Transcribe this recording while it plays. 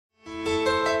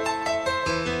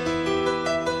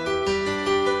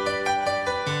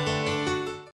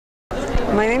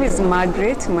My name is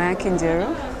Margaret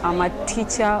Mayakinjero. I'm a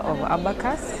teacher of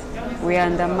Abacus. We are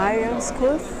under Mariam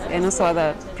schools and also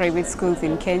other private schools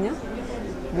in Kenya.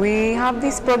 We have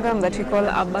this program that we call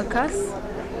Abacus.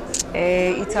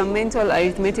 It's a mental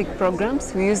arithmetic program.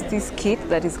 We use this kit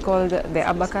that is called the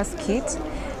Abacus kit.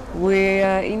 We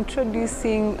are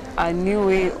introducing a new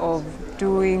way of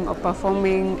doing or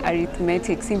performing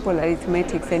arithmetic, simple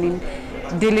arithmetics, and in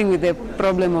dealing with the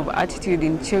problem of attitude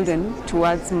in children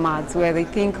towards maths, where they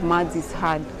think maths is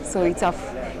hard. So it's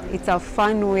a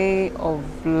fun way of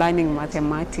learning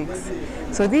mathematics.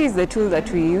 So this is the tool that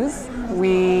we use.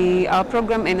 Our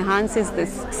program enhances the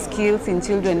skills in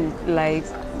children like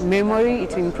memory.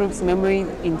 It improves memory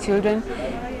in children,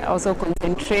 also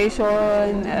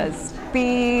concentration,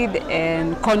 speed,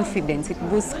 and confidence. It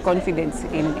boosts confidence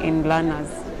in learners.